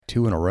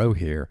two in a row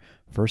here.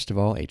 First of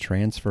all, a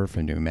transfer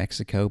from New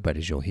Mexico, but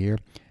as you'll hear,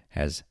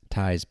 has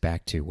ties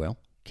back to, well,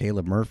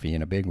 Caleb Murphy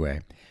in a big way,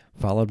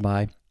 followed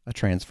by a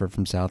transfer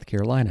from South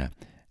Carolina.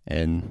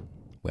 And,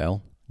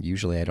 well,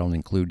 usually I don't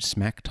include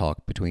smack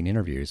talk between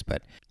interviews,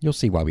 but you'll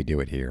see why we do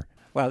it here.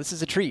 Well, this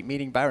is a treat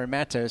meeting Byron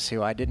Matos,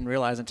 who I didn't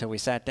realize until we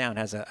sat down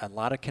has a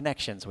lot of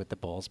connections with the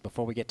Bulls.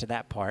 Before we get to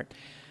that part,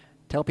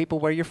 tell people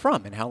where you're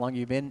from and how long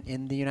you've been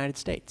in the United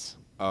States.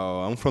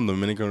 I'm from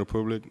Dominican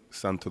Republic,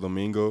 Santo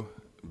Domingo,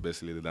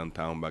 basically the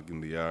downtown back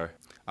in the yard.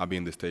 I've been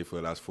in the state for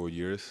the last 4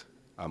 years.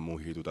 I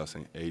moved here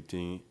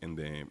 2018 and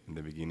then in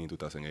the beginning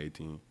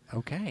 2018.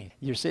 Okay.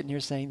 You're sitting here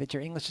saying that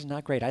your English is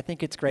not great. I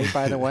think it's great,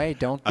 by the way.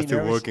 Don't be I'm still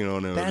nervous. working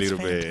on it a little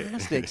bit.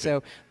 That's fantastic.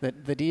 So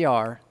the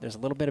DR, there's a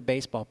little bit of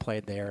baseball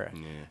played there.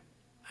 Yeah.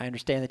 I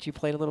understand that you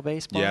played a little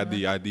baseball.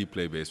 Yeah, I did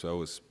play baseball. I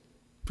was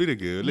pretty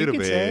good, a You little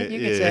can say bit. it, you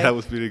can say it. I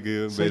was pretty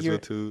good in So baseball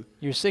too.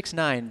 You're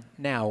 6'9"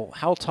 now.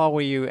 How tall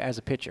were you as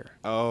a pitcher?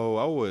 Oh,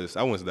 I was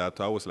that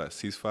tall. I was like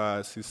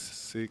 6'5",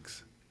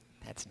 6'6".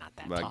 That's not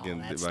that Back tall. in,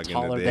 That's back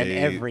taller in the than day.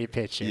 every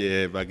pitcher.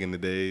 Yeah, back in the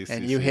days.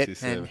 And 6'6", you hit,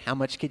 6'7". and how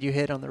much could you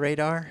hit on the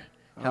radar?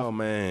 Oh,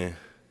 man.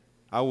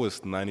 I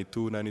was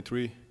 92,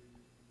 93.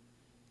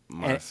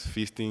 My And-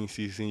 15,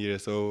 16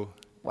 years old.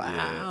 Wow.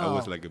 Yeah, I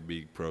was like a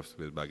big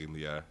prospect back in the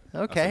yard.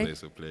 Okay. As a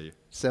baseball player.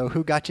 So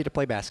who got you to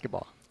play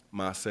basketball?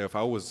 Myself,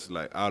 I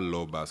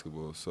love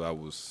basketball. So I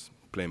was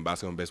playing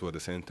basketball and baseball at the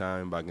same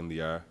time back in the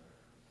yard.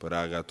 But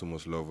I got too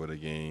much love for the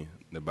game,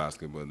 the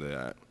basketball,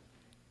 that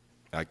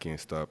I can't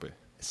stop it.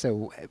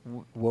 So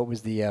what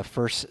was the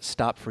first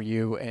stop for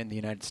you in the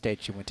United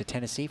States? You went to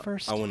Tennessee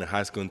first? I went to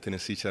high school in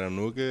Tennessee,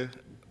 Chattanooga.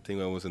 I think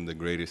I was in the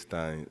greatest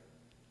time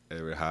I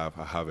ever have.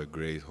 I have a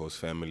great host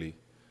family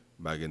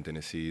back in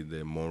Tennessee,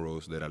 the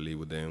Monroes, that I lived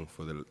with them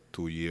for the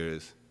 2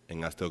 years.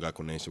 And I still got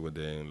connection with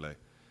them. Like,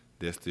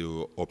 they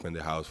still opened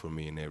the house for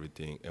me and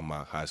everything. And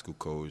my high school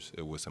coach,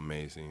 it was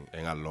amazing.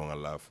 And I learned a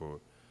lot for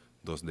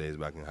those days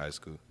back in high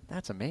school.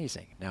 That's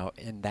amazing. Now,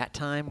 in that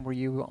time, were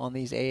you on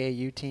these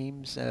AAU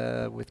teams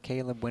with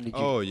Caleb? When did you?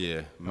 Oh,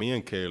 yeah. Me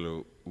and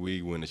Caleb,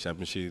 we won the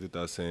championship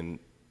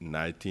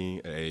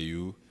 2019 at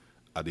AAU.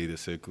 I did the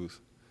circles.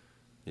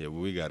 Yeah,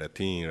 we got a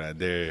team right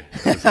there.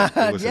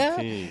 It was a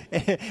team.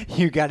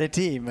 You got a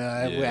team.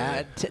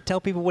 Yeah. Tell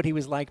people what he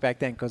was like back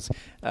then, because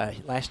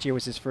last year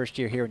was his first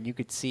year here, and you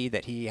could see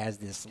that he has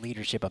this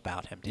leadership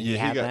about him. Did he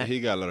have that?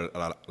 He got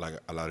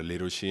a lot of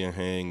leadership in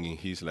him, and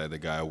he's like the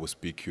guy who will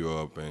speak you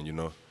up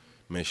and,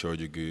 make sure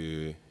you're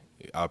good.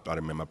 I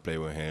remember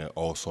playing with him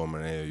all summer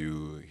at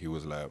AAU. He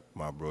was like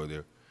my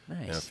brother.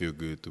 Nice. And I feel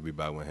good to be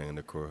back with him in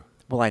the court.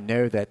 Well, I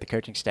know that the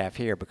coaching staff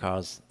here,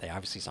 because they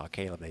obviously saw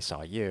Caleb, they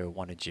saw you,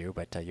 wanted you,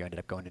 but you ended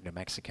up going to New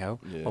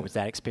Mexico. Yeah. What was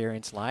that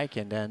experience like?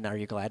 And then are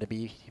you glad to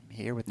be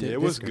here with Yeah, it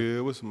this was group? good.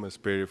 It was my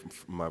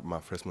experience. My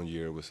freshman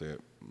year was a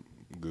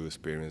good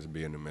experience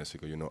being in New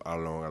Mexico. I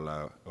learned a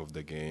lot of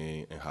the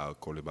game and how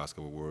college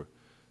basketball works,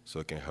 so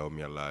it can help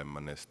me a lot in my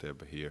next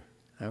step here.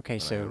 Okay,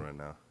 so right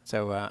now.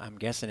 So I'm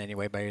guessing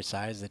anyway by your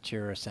size that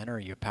you're a center. Are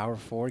you a power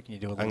forward? Can you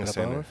do a little I'm a bit of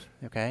center. both?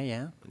 Okay,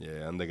 yeah.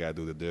 Yeah, I'm the guy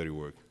do the dirty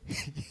work.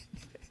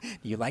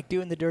 You like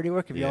doing the dirty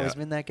work? Have you Yeah. always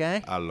been that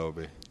guy? I love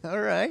it. All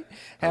right.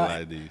 I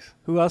like these.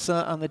 Who else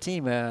on the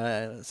team?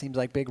 Seems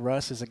like Big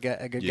Russ is a good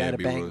Yeah, guy to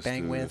Big bang Russ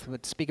bang too. with.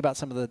 But speak about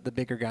some of the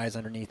bigger guys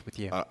underneath with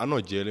you. I know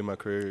Jalen, my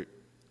career.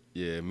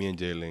 Yeah, me and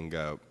Jalen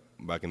got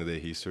back in the day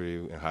history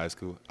in high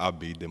school. I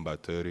beat them by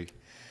 30.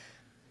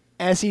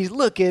 As he's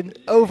looking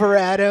over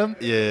at him,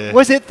 Yeah.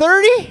 was it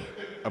 30? Is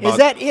About-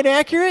 that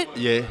inaccurate?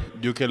 Yeah,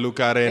 you can look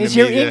at it in Is the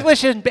your media.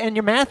 English and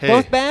your math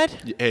both bad?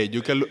 Hey,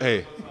 you can look.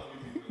 Hey,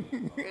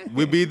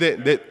 we beat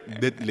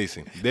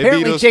listen. They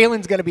Apparently, beat us.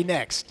 Jalen's going to be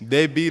next.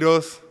 They beat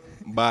us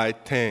by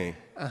 10.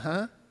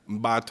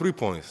 By 3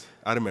 points.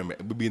 I remember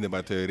we beat them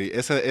by 30.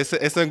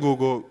 It's on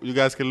Google. You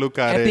guys can look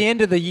at it. At the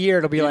end of the year,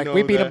 it'll be You like, know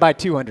we beat him that. by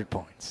 200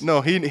 points. No,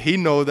 he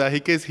know that.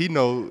 He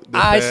know the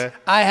fact.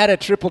 I had a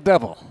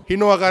triple-double. He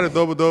know I got a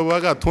double.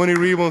 I got 20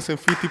 rebounds and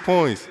 50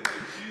 points.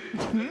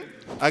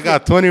 I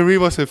got 20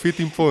 rebounds and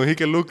 15 points. He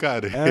can look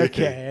at it.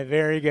 Okay,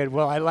 very good.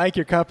 Well, I like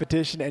your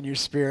competition and your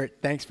spirit.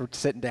 Thanks for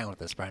sitting down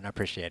with us, Brian. I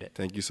appreciate it.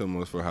 Thank you so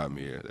much for having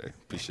me here today.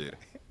 Appreciate it.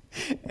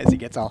 As he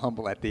gets all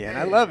humble at the end.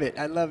 I love it.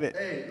 I love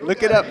it.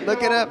 Look it up.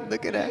 Look it up.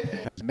 Look it up.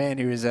 A man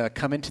who is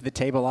coming to the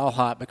table all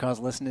hot because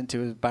listening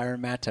to Byron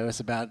Matos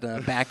about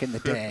back in the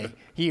day.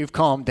 You've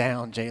calmed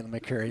down, Jalen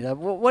McCurry.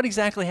 What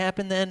exactly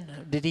happened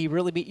then? Did he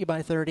really beat you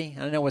by 30?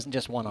 I know it wasn't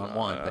just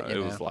one-on-one, but it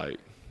was like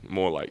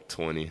more like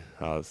 20,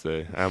 I would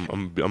say.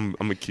 I'm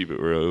gonna keep it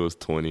real. It was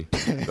 20.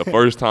 The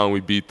first time we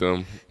beat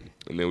them,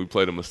 and then we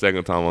played them a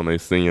second time on their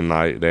senior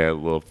night. They had a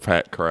little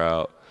packed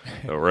crowd.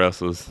 The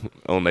rest was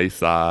on their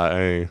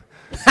side.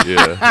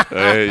 Yeah,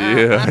 I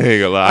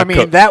ain't gonna lie. I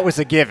mean, that was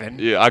a given.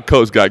 Yeah, our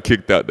coach got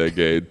kicked out that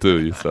game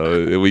too,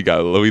 so we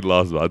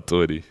lost by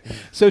 20.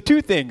 So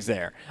two things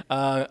there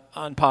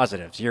on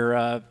positives.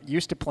 You're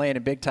used to playing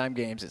in big-time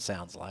games, it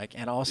sounds like,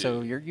 and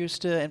also you're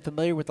used to and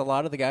familiar with a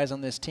lot of the guys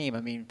on this team.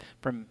 I mean,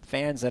 from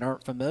fans that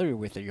aren't familiar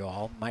with you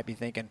all might be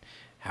thinking,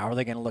 how are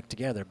they going to look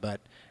together?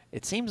 But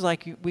it seems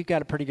like we've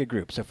got a pretty good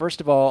group. So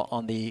first of all,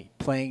 on the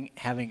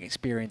having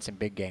experience in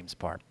big games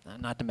part,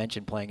 not to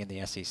mention playing in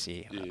the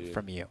SEC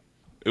from you.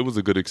 It was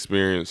a good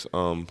experience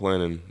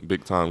playing in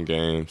big-time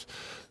games.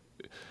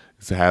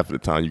 It's half of the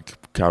time you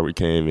probably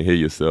can't even hear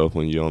yourself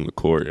when you're on the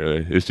court.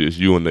 It's just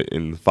you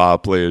and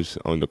 5 players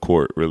on the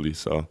court, really.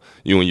 So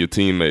you and your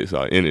teammates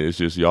are in it. It's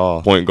just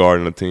y'all. Point guard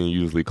on the team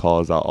usually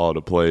calls out all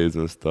the plays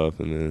and stuff,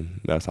 and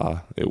then that's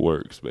how it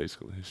works,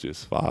 basically. It's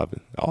just 5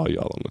 and all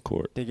y'all on the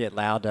court. Did it get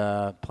loud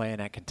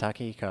playing at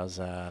Kentucky? Because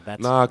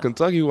that's Nah,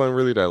 Kentucky wasn't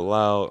really that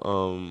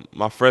loud.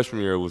 My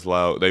freshman year was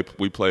loud.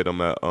 We played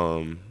them at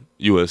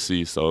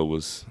USC, so it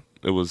was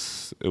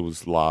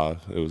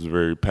live. It was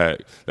very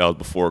packed. That was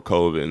before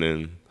COVID, and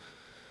then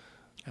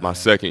my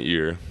second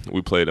year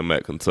we played them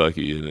at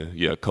Kentucky, and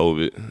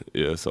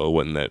COVID, so it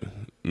wasn't that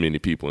many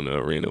people in the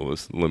arena. It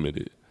was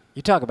limited.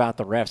 You talk about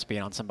the refs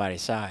being on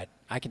somebody's side.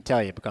 I can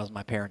tell you because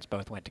my parents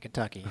both went to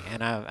Kentucky,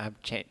 and I've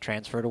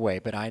transferred away,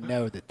 but I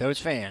know that those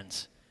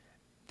fans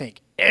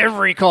think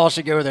every call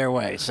should go their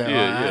way. So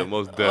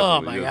most definitely.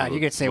 Oh my God, you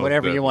can say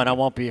whatever you want. I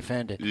won't be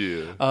offended.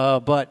 Yeah.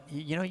 But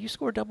you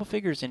scored double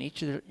figures in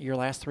each of your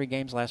last 3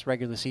 games last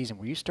regular season.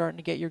 Were you starting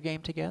to get your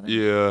game together?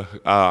 Yeah.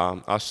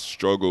 I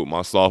struggled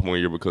my sophomore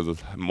year because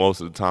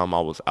most of the time I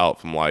was out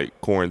from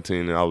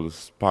quarantine, and I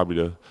was probably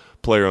the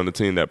player on the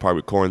team that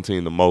probably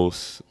quarantined the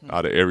most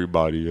out of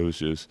everybody. It was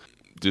just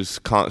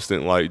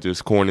constant,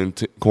 just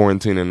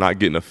quarantine and not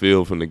getting a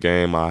feel from the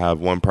game. I have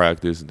one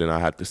practice, then I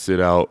had to sit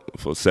out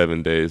for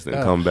 7 days,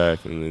 then come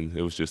back, and then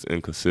it was just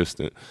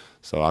inconsistent.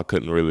 So I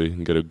couldn't really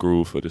get a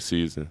groove for the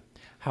season.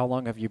 How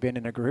long have you been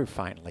in a groove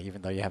finally,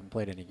 even though you haven't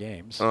played any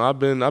games? I've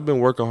been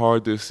working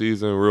hard this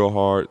season, real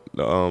hard.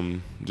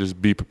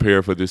 Just be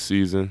prepared for this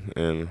season,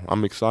 and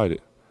I'm excited.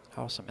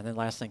 Awesome. And then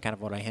last thing, kind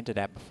of what I hinted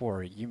at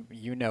before,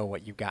 you know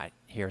what you've got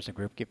here as a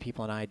group. Give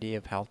people an idea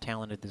of how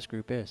talented this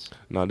group is.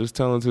 No, this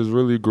talent is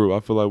really a group. I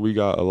feel like we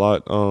got a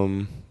lot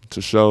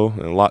to show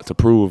and a lot to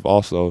prove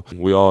also.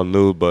 We all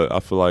knew, but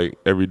I feel like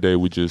every day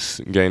we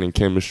just gaining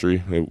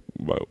chemistry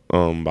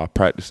by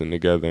practicing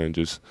together and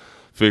just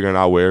figuring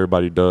out what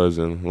everybody does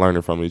and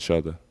learning from each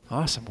other.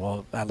 Awesome.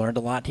 Well, I learned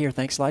a lot here.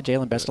 Thanks a lot,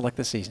 Jalen. Best of luck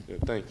this season. Yeah,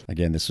 thanks.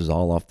 Again, this was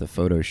all off the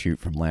photo shoot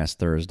from last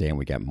Thursday, and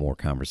we got more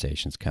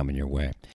conversations coming your way.